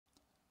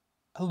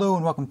Hello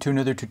and welcome to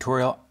another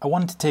tutorial. I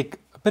wanted to take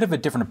a bit of a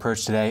different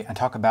approach today and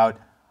talk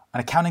about an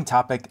accounting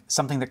topic,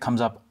 something that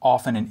comes up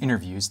often in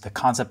interviews, the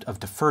concept of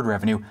deferred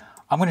revenue.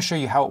 I'm going to show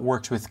you how it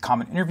works with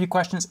common interview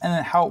questions and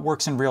then how it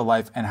works in real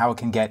life and how it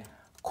can get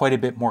quite a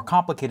bit more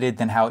complicated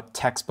than how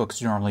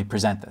textbooks normally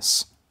present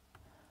this.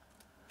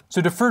 So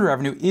deferred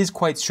revenue is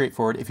quite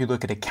straightforward if you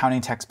look at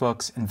accounting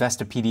textbooks,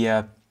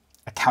 Investopedia,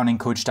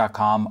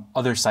 accountingcoach.com,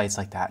 other sites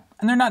like that.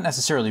 And they're not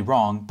necessarily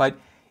wrong, but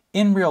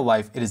in real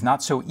life, it is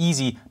not so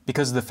easy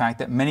because of the fact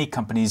that many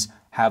companies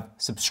have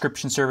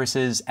subscription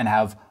services and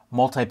have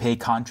multi-pay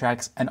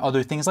contracts and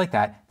other things like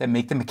that that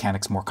make the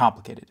mechanics more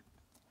complicated.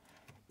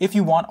 If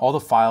you want all the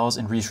files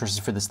and resources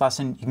for this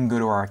lesson, you can go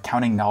to our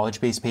accounting knowledge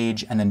base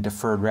page and then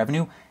deferred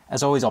revenue.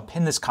 As always, I'll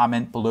pin this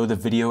comment below the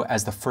video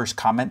as the first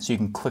comment so you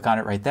can click on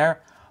it right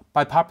there.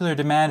 By popular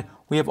demand,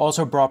 we have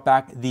also brought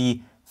back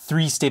the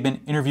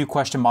 3-statement interview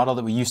question model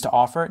that we used to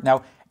offer.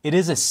 Now, it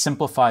is a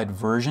simplified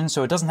version,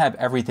 so it doesn't have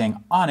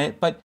everything on it,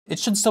 but it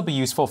should still be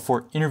useful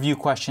for interview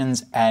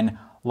questions and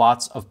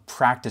lots of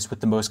practice with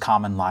the most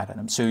common line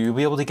items. So you'll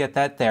be able to get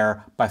that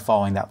there by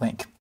following that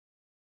link.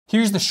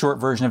 Here's the short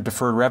version of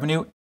deferred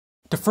revenue.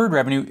 Deferred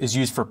revenue is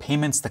used for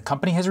payments the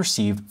company has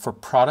received for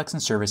products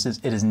and services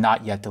it has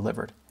not yet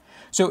delivered.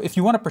 So if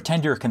you want to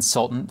pretend you're a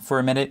consultant for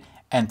a minute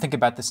and think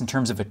about this in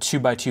terms of a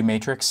 2x2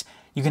 matrix,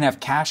 you can have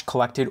cash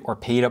collected or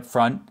paid up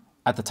front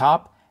at the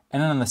top,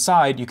 and then on the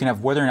side, you can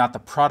have whether or not the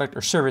product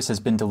or service has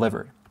been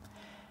delivered.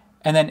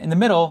 And then in the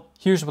middle,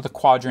 here's what the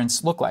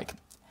quadrants look like.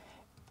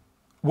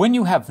 When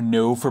you have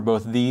no for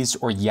both of these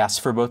or yes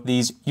for both of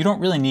these, you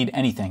don't really need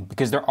anything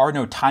because there are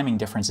no timing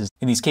differences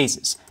in these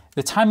cases.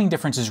 The timing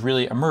differences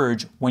really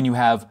emerge when you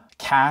have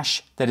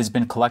cash that has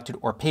been collected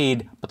or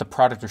paid, but the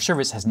product or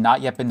service has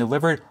not yet been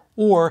delivered,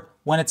 or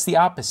when it's the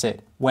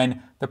opposite,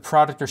 when the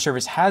product or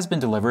service has been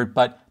delivered,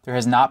 but there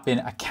has not been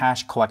a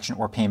cash collection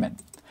or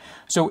payment.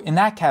 So in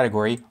that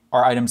category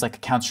are items like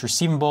accounts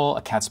receivable,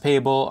 accounts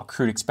payable,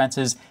 accrued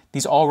expenses.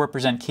 These all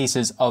represent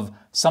cases of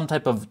some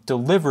type of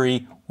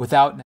delivery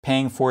without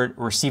paying for it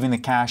or receiving the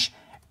cash.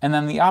 And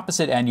then on the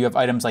opposite end, you have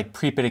items like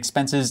prepaid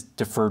expenses,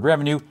 deferred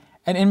revenue,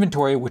 and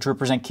inventory, which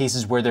represent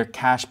cases where their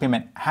cash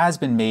payment has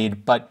been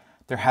made, but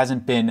there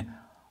hasn't been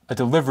a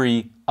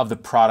delivery of the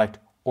product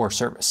or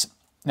service.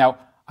 Now,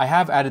 I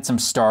have added some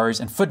stars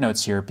and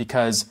footnotes here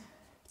because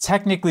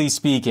technically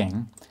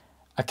speaking,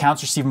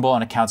 accounts receivable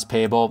and accounts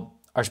payable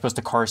are supposed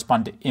to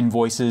correspond to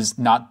invoices,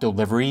 not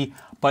delivery.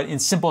 But in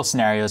simple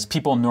scenarios,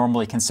 people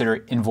normally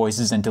consider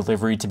invoices and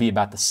delivery to be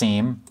about the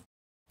same.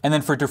 And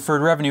then for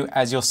deferred revenue,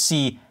 as you'll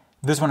see,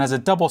 this one has a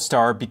double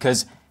star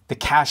because the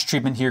cash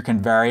treatment here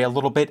can vary a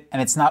little bit,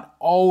 and it's not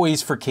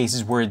always for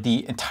cases where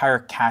the entire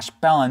cash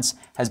balance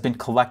has been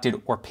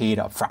collected or paid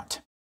up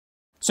front.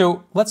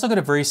 So let's look at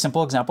a very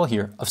simple example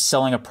here of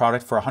selling a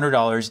product for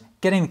 $100,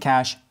 getting the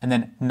cash, and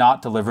then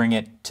not delivering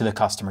it to the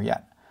customer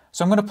yet.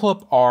 So I'm going to pull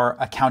up our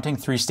accounting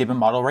 3-statement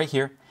model right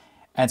here.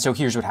 And so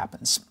here's what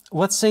happens.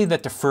 Let's say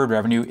that deferred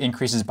revenue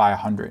increases by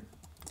 100.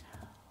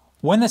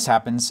 When this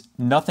happens,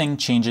 nothing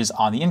changes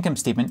on the income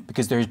statement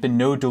because there's been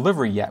no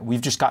delivery yet.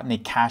 We've just gotten a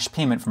cash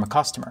payment from a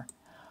customer.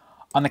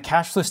 On the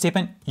cash flow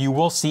statement, you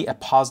will see a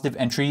positive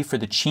entry for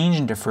the change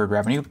in deferred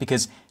revenue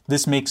because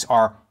this makes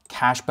our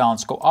cash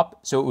balance go up.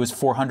 So it was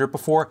 400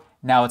 before,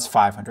 now it's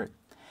 500.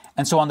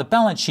 And so on the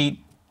balance sheet,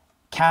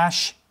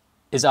 cash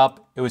is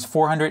up, it was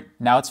 400,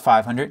 now it's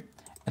 500.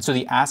 And so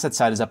the asset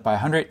side is up by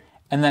 100.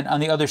 And then on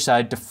the other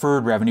side,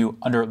 deferred revenue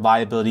under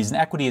liabilities and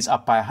equity is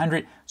up by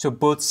 100. So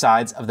both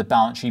sides of the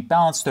balance sheet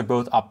balance, they're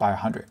both up by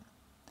 100.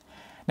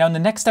 Now in the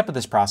next step of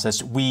this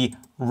process, we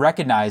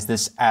recognize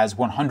this as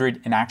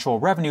 100 in actual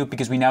revenue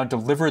because we now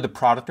deliver the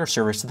product or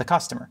service to the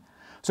customer.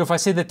 So if I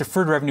say that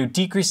deferred revenue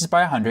decreases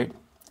by 100,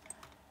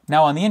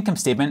 now on the income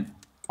statement,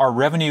 our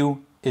revenue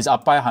is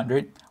up by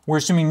 100. We're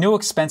assuming no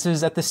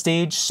expenses at this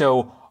stage,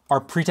 so our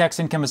pre-tax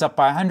income is up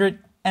by 100,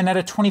 and at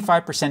a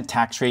 25%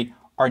 tax rate,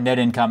 our net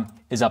income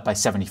is up by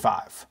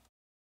 75.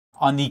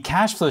 On the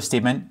cash flow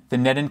statement, the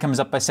net income is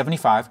up by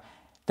 75.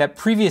 That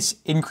previous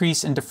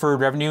increase in deferred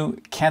revenue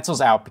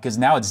cancels out because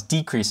now it's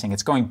decreasing.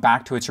 It's going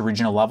back to its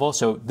original level,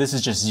 so this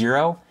is just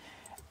 0.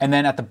 And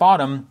then at the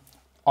bottom,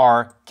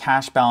 our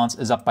cash balance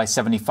is up by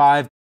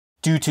 75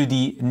 due to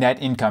the net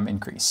income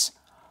increase.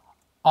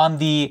 On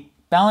the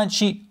balance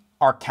sheet,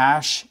 our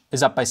cash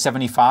is up by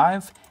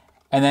 75.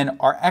 And then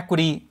our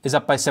equity is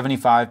up by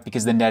 75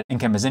 because the net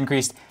income has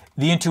increased.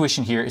 The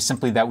intuition here is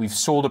simply that we've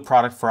sold a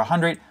product for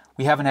 100.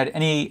 We haven't had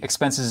any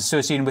expenses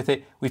associated with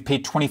it. We've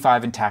paid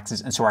 25 in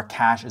taxes, and so our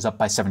cash is up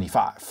by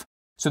 75.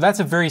 So that's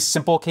a very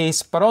simple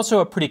case, but also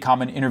a pretty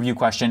common interview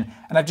question.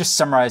 And I've just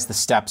summarized the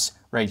steps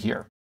right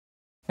here.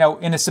 Now,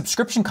 in a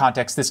subscription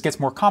context, this gets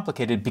more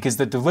complicated because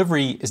the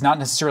delivery is not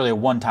necessarily a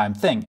one-time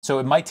thing. So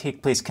it might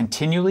take place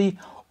continually,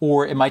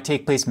 or it might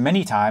take place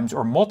many times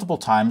or multiple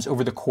times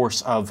over the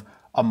course of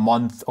a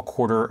month, a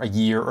quarter, a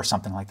year, or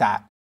something like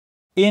that.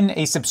 In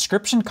a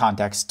subscription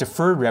context,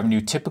 deferred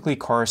revenue typically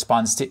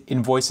corresponds to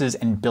invoices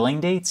and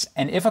billing dates.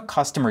 And if a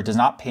customer does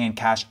not pay in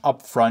cash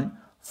upfront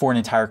for an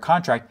entire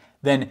contract,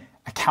 then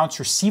accounts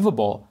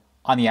receivable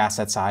on the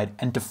asset side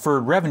and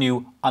deferred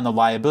revenue on the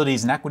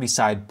liabilities and equity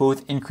side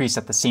both increase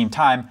at the same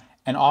time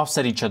and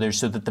offset each other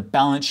so that the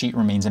balance sheet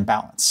remains in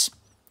balance.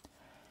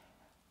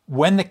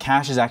 When the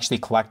cash is actually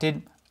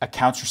collected,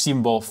 accounts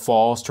receivable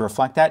falls to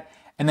reflect that,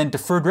 and then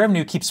deferred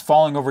revenue keeps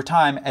falling over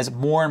time as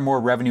more and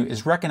more revenue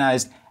is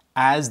recognized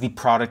as the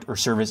product or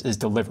service is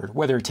delivered,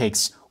 whether it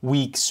takes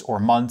weeks or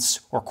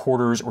months or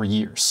quarters or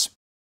years.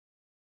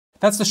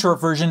 That's the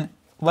short version.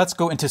 Let's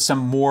go into some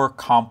more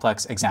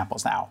complex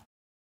examples now.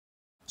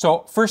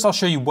 So first I'll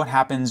show you what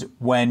happens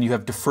when you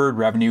have deferred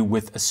revenue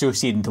with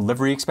associated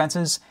delivery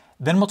expenses.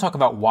 Then we'll talk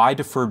about why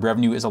deferred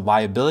revenue is a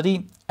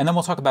liability. And then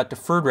we'll talk about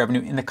deferred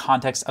revenue in the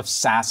context of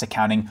SaaS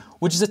accounting,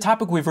 which is a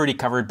topic we've already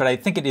covered, but I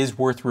think it is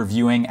worth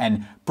reviewing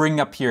and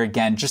bringing up here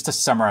again just to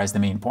summarize the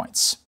main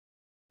points.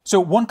 So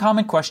one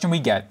common question we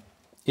get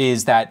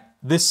is that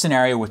this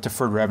scenario with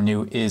deferred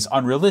revenue is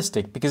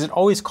unrealistic because it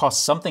always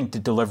costs something to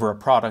deliver a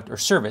product or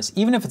service.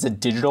 Even if it's a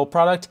digital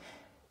product,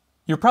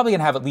 you're probably going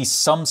to have at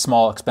least some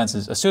small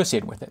expenses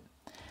associated with it.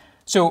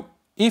 So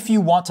if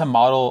you want to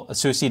model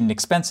associated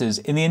expenses,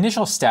 in the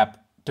initial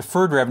step,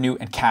 deferred revenue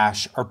and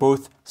cash are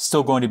both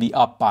still going to be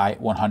up by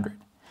 100.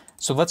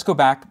 So let's go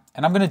back,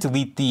 and I'm going to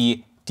delete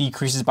the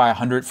decreases by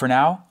 100 for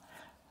now.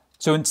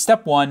 So in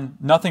step one,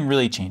 nothing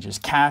really changes.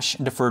 Cash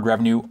and deferred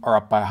revenue are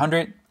up by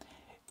 100.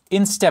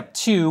 In step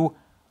two,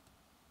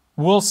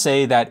 we'll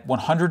say that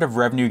 100 of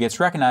revenue gets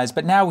recognized,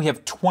 but now we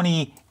have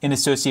 20 in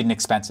associated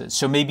expenses.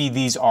 So maybe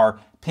these are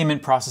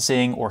payment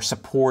processing or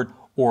support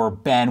or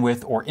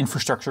bandwidth or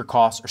infrastructure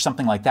costs or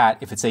something like that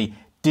if it's a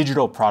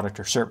digital product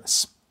or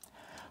service.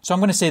 So I'm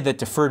going to say that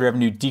deferred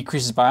revenue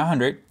decreases by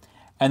 100,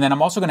 and then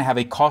I'm also going to have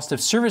a cost of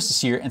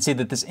services here and say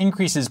that this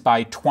increases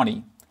by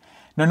 20.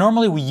 Now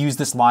normally we use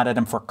this line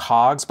item for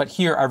COGS, but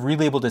here I've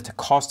relabeled it to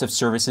cost of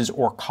services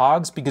or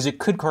COGS because it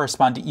could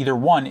correspond to either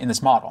one in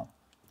this model.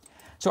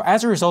 So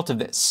as a result of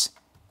this,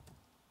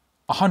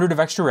 100 of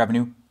extra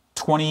revenue,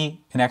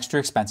 20 in extra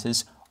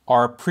expenses,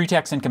 our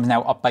pre-tax income is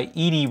now up by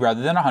 80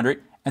 rather than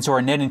 100, and so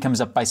our net income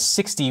is up by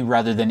 60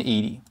 rather than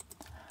 80.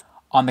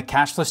 On the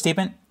cash flow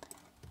statement,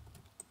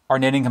 our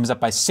net income is up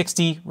by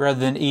 60 rather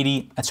than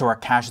 80, and so our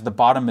cash at the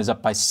bottom is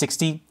up by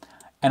 60.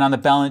 And on the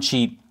balance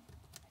sheet,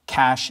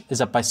 cash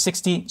is up by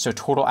 60, so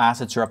total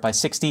assets are up by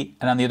 60,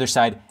 and on the other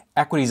side,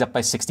 equity is up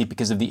by 60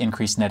 because of the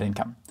increased net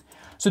income.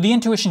 So the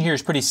intuition here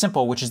is pretty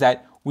simple, which is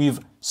that we've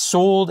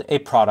sold a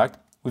product,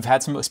 we've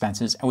had some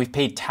expenses, and we've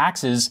paid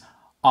taxes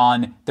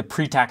on the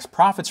pre-tax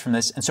profits from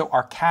this, and so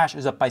our cash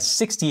is up by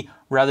 60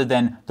 rather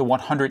than the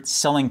 100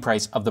 selling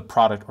price of the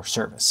product or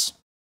service.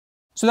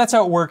 So that's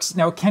how it works.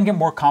 Now it can get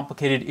more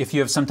complicated if you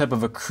have some type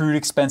of accrued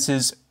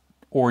expenses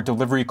or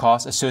delivery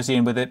costs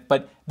associated with it,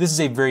 but this is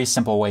a very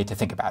simple way to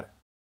think about it.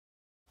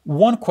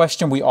 One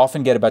question we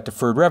often get about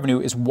deferred revenue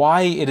is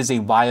why it is a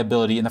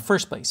liability in the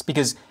first place,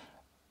 because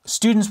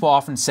students will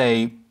often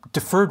say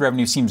deferred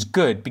revenue seems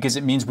good because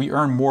it means we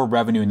earn more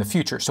revenue in the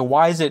future. So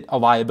why is it a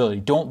liability?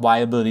 Don't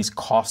liabilities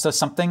cost us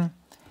something?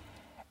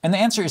 And the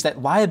answer is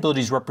that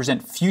liabilities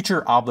represent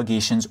future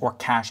obligations or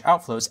cash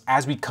outflows,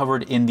 as we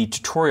covered in the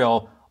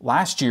tutorial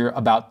last year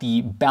about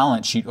the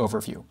balance sheet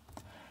overview.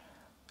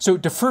 So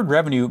deferred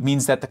revenue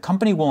means that the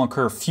company will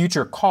incur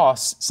future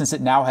costs since it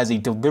now has a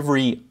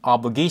delivery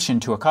obligation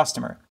to a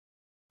customer.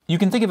 You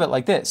can think of it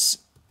like this.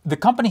 The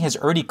company has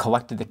already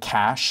collected the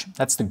cash,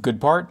 that's the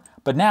good part,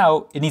 but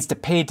now it needs to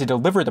pay to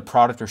deliver the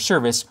product or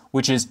service,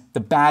 which is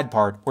the bad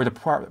part or the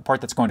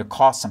part that's going to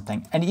cost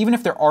something. And even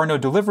if there are no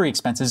delivery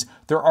expenses,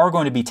 there are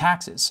going to be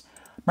taxes.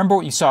 Remember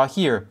what you saw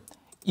here.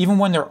 Even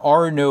when there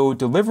are no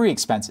delivery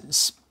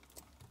expenses,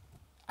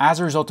 as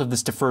a result of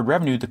this deferred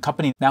revenue, the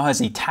company now has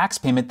a tax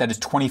payment that is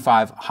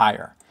 25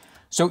 higher.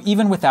 So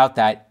even without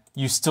that,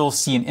 you still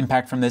see an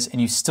impact from this and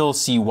you still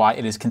see why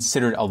it is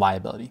considered a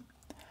liability.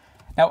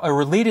 Now, a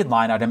related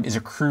line item is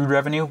accrued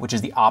revenue, which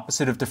is the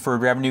opposite of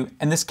deferred revenue,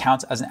 and this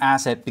counts as an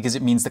asset because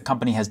it means the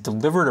company has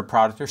delivered a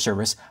product or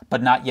service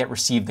but not yet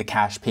received the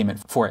cash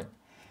payment for it.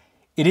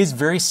 It is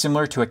very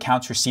similar to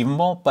accounts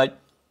receivable, but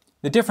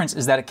the difference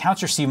is that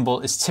accounts receivable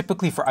is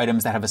typically for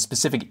items that have a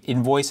specific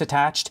invoice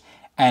attached,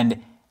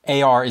 and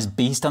AR is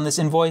based on this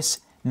invoice,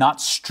 not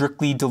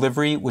strictly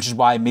delivery, which is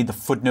why I made the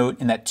footnote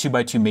in that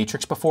 2x2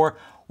 matrix before,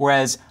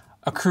 whereas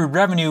accrued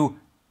revenue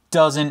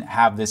doesn't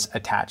have this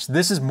attached.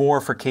 This is more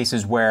for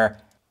cases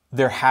where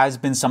there has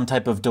been some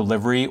type of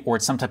delivery or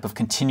it's some type of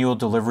continual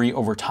delivery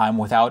over time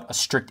without a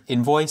strict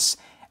invoice,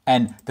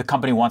 and the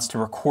company wants to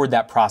record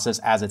that process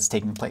as it's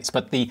taking place.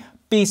 But the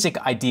basic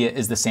idea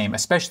is the same,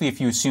 especially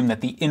if you assume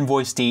that the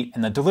invoice date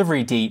and the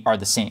delivery date are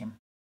the same.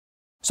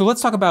 So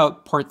let's talk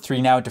about part 3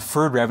 now,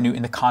 deferred revenue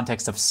in the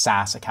context of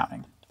SaaS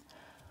accounting.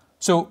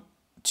 So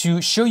to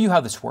show you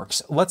how this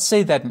works, let's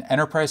say that an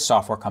enterprise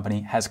software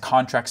company has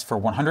contracts for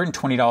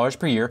 $120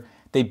 per year.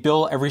 They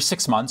bill every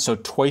 6 months, so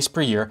twice per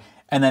year,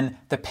 and then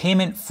the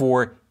payment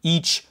for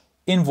each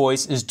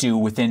invoice is due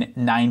within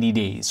 90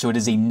 days. So it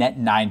is a net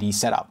 90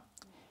 setup.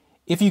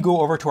 If you go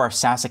over to our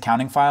SaaS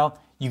accounting file,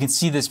 you can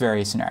see this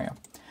very scenario.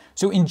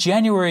 So in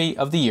January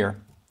of the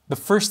year, the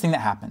first thing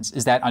that happens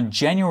is that on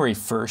January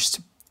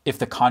 1st, if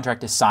the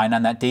contract is signed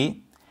on that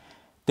date.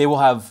 They will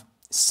have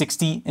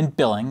 60 in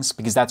billings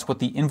because that's what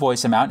the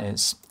invoice amount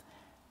is.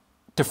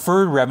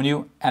 Deferred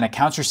revenue and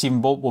accounts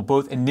receivable will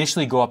both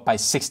initially go up by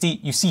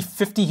 60. You see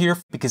 50 here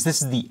because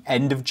this is the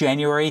end of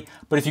January,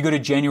 but if you go to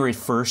January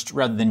 1st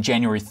rather than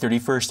January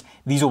 31st,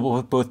 these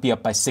will both be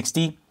up by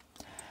 60.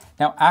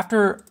 Now,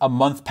 after a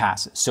month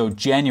passes, so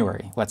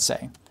January, let's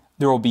say,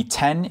 there will be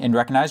 10 in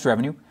recognized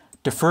revenue.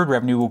 Deferred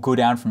revenue will go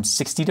down from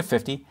 60 to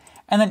 50.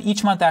 And then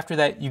each month after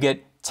that, you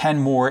get 10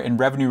 more in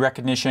revenue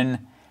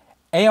recognition.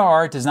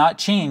 AR does not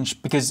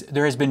change because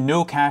there has been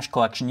no cash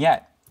collection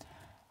yet.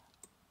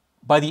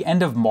 By the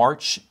end of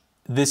March,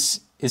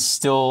 this is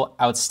still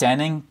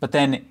outstanding, but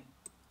then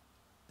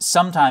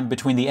sometime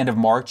between the end of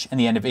March and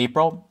the end of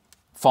April,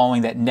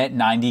 following that net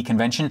 90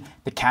 convention,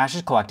 the cash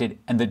is collected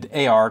and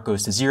the AR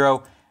goes to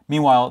 0.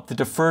 Meanwhile, the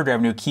deferred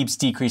revenue keeps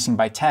decreasing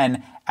by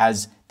 10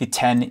 as the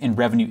 10 in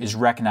revenue is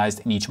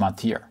recognized in each month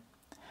here.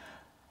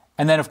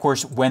 And then, of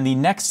course, when the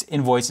next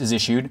invoice is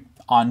issued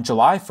on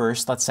July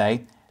 1st, let's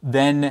say,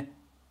 then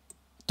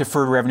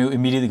deferred revenue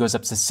immediately goes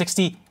up to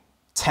 60.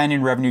 10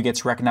 in revenue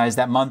gets recognized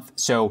that month,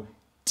 so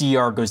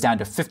DR goes down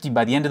to 50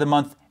 by the end of the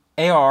month.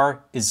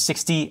 AR is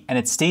 60, and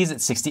it stays at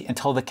 60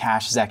 until the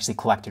cash is actually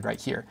collected right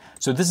here.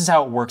 So this is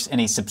how it works in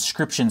a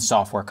subscription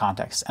software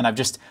context, and I've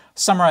just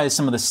summarized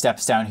some of the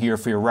steps down here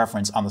for your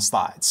reference on the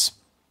slides.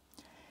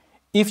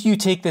 If you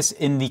take this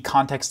in the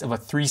context of a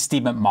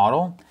 3-statement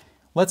model,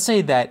 let's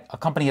say that a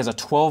company has a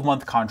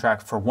 12-month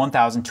contract for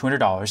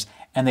 $1,200,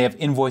 and they have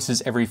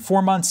invoices every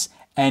 4 months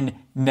and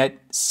net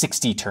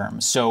 60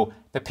 terms. So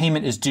the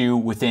payment is due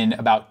within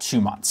about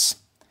 2 months.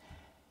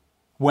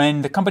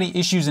 When the company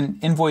issues an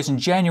invoice in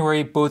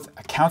January, both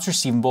accounts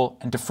receivable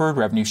and deferred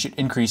revenue should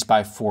increase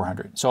by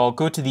 400. So I'll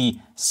go to the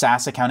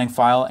SaaS accounting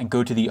file and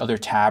go to the other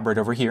tab right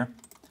over here.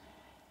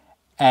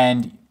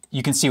 And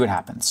you can see what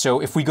happens.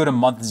 So if we go to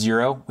month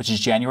 0, which is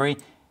January,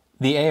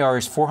 the AR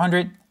is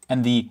 400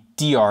 and the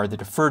DR, the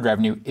deferred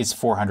revenue, is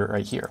 400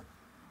 right here.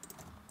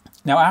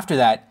 Now after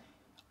that,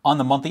 on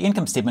the monthly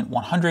income statement,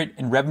 100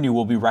 in revenue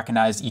will be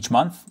recognized each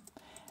month.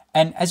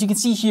 And as you can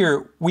see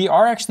here, we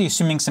are actually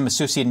assuming some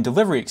associated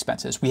delivery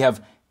expenses. We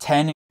have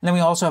 10, and then we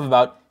also have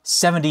about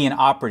 70 in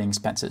operating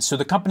expenses. So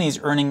the company is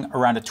earning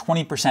around a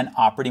 20%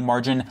 operating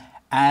margin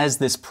as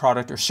this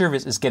product or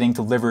service is getting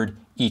delivered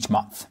each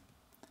month.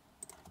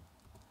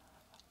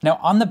 Now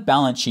on the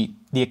balance sheet,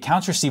 the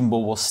accounts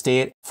receivable will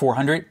stay at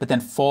 400, but then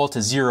fall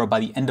to 0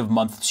 by the end of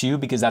month 2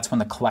 because that's when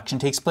the collection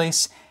takes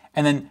place.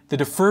 And then the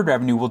deferred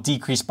revenue will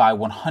decrease by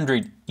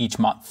 100 each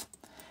month.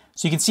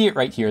 So you can see it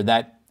right here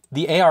that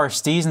the AR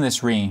stays in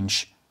this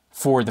range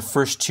for the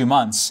first 2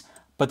 months,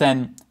 but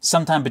then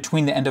sometime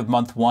between the end of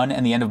month 1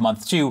 and the end of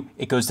month 2,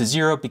 it goes to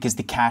 0 because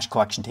the cash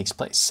collection takes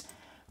place.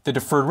 The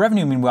deferred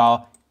revenue,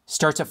 meanwhile,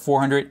 starts at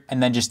 400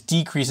 and then just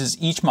decreases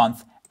each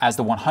month as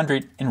the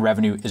 100 in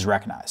revenue is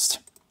recognized.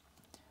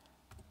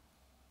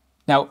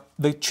 Now,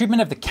 the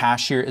treatment of the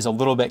cash here is a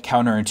little bit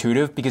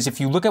counterintuitive because if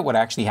you look at what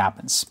actually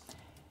happens,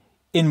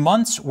 in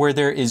months where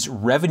there is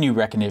revenue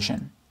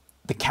recognition,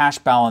 the cash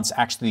balance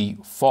actually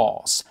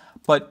falls.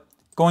 But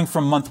going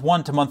from month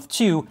 1 to month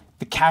 2,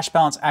 the cash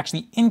balance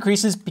actually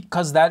increases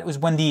because that is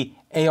when the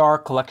AR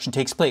collection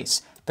takes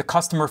place. The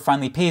customer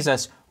finally pays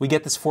us, we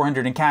get this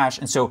 400 in cash,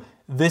 and so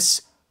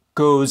this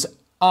goes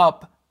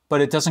up,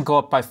 but it doesn't go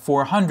up by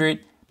 400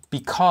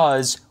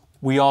 because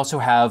we also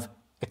have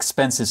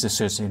expenses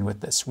associated with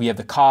this. We have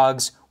the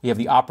COGS, we have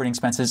the operating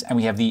expenses, and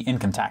we have the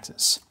income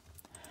taxes.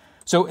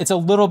 So it's a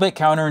little bit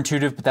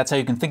counterintuitive, but that's how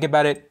you can think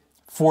about it.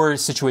 For a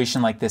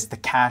situation like this, the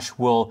cash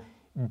will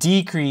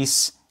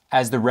decrease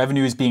as the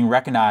revenue is being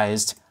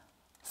recognized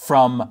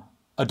from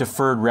a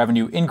deferred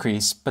revenue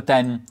increase. But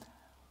then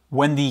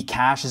when the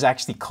cash is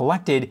actually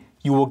collected,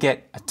 you will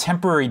get a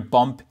temporary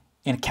bump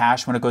in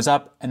cash when it goes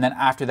up. And then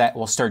after that, it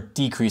will start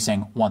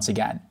decreasing once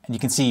again. And you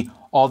can see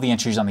all the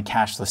entries on the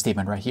cash flow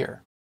statement right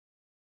here.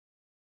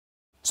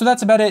 So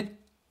that's about it.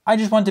 I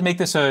just wanted to make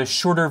this a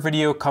shorter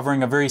video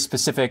covering a very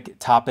specific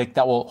topic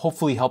that will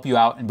hopefully help you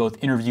out in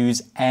both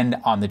interviews and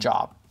on the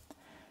job.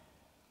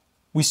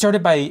 We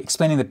started by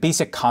explaining the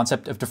basic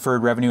concept of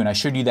deferred revenue, and I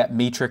showed you that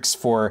matrix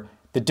for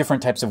the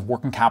different types of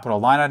working capital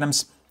line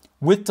items.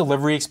 With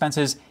delivery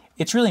expenses,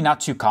 it's really not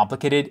too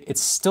complicated.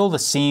 It's still the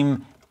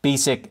same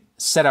basic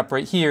setup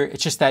right here.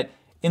 It's just that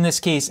in this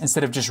case,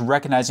 instead of just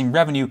recognizing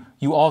revenue,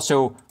 you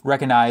also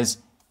recognize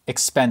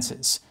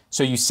expenses.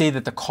 So you say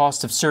that the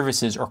cost of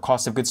services or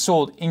cost of goods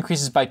sold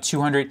increases by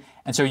 200,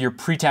 and so your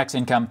pre-tax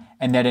income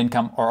and net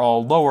income are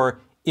all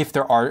lower if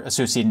there are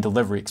associated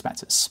delivery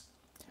expenses.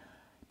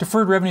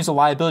 Deferred revenue is a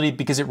liability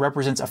because it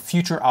represents a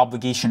future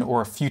obligation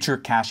or a future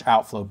cash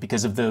outflow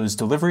because of those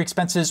delivery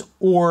expenses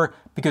or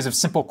because of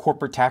simple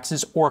corporate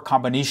taxes or a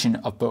combination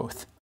of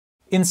both.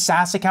 In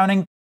SaaS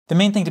accounting, the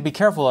main thing to be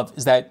careful of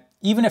is that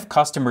even if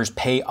customers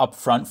pay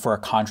upfront for a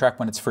contract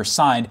when it's first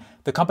signed,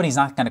 the company's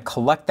not going to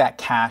collect that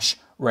cash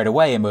right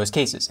away in most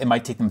cases. It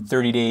might take them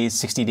 30 days,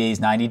 60 days,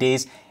 90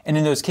 days. And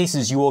in those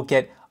cases, you will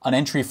get an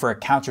entry for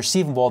accounts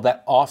receivable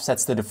that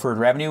offsets the deferred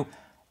revenue.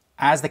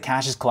 As the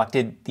cash is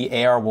collected,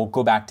 the AR will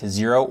go back to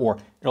 0 or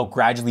It'll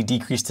gradually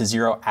decrease to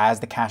zero as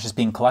the cash is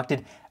being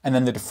collected, and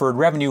then the deferred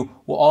revenue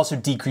will also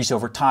decrease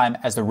over time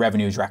as the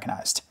revenue is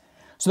recognized.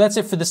 So that's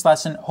it for this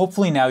lesson.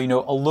 Hopefully now you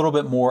know a little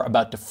bit more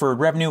about deferred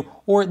revenue,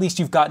 or at least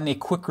you've gotten a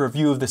quick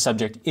review of the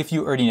subject if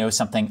you already know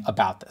something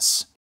about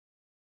this.